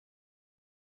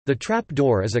The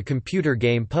Trapdoor is a computer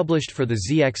game published for the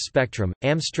ZX Spectrum,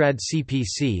 Amstrad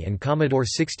CPC and Commodore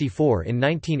 64 in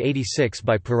 1986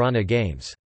 by Piranha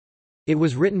Games. It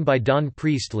was written by Don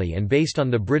Priestley and based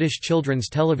on the British children's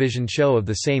television show of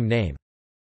the same name.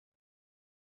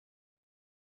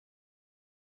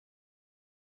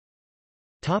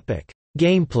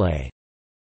 Gameplay.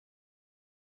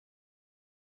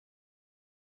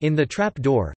 In The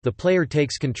Trapdoor, the player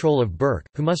takes control of Burke,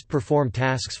 who must perform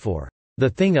tasks for the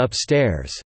thing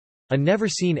upstairs, a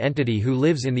never-seen entity who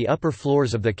lives in the upper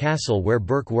floors of the castle where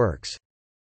Burke works.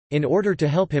 In order to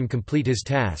help him complete his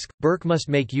task, Burke must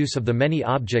make use of the many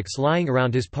objects lying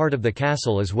around his part of the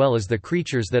castle as well as the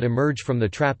creatures that emerge from the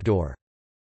trapdoor.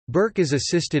 Burke is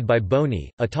assisted by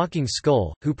Boney, a talking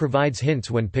skull, who provides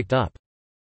hints when picked up.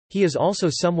 He is also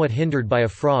somewhat hindered by a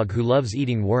frog who loves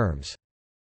eating worms.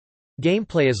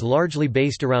 Gameplay is largely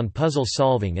based around puzzle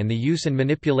solving and the use and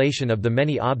manipulation of the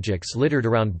many objects littered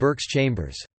around Burke's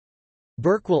chambers.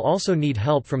 Burke will also need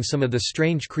help from some of the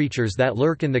strange creatures that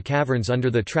lurk in the caverns under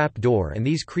the trap door, and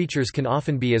these creatures can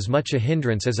often be as much a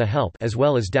hindrance as a help, as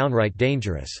well as downright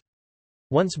dangerous.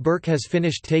 Once Burke has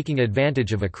finished taking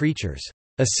advantage of a creature's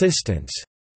assistance,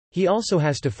 he also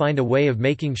has to find a way of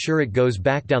making sure it goes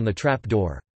back down the trap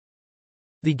door.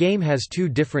 The game has two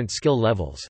different skill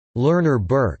levels, Learner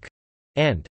Burke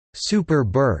and Super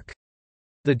Burke.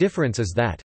 The difference is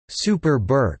that Super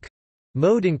Burke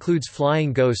mode includes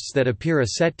flying ghosts that appear a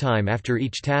set time after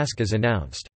each task is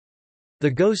announced.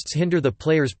 The ghosts hinder the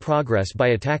player's progress by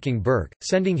attacking Burke,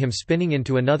 sending him spinning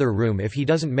into another room if he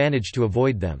doesn't manage to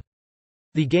avoid them.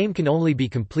 The game can only be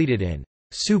completed in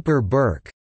Super Burke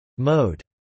mode.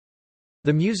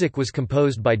 The music was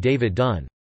composed by David Dunn.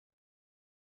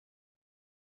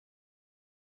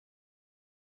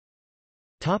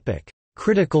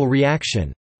 Critical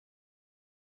reaction.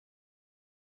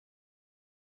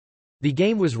 The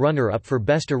game was runner-up for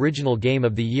Best Original Game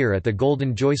of the Year at the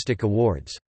Golden Joystick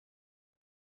Awards.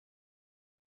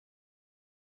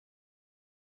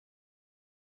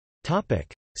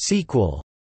 Sequel.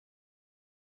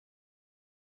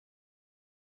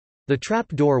 The Trap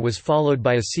Door was followed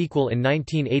by a sequel in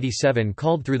 1987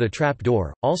 called Through the Trap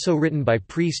Door, also written by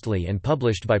Priestley and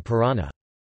published by Piranha.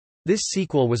 This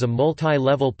sequel was a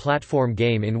multi-level platform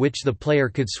game in which the player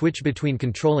could switch between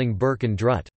controlling Burke and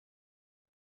Drut.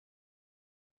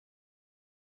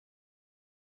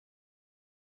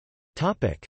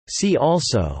 See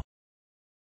also: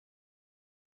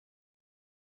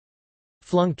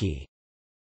 Flunky.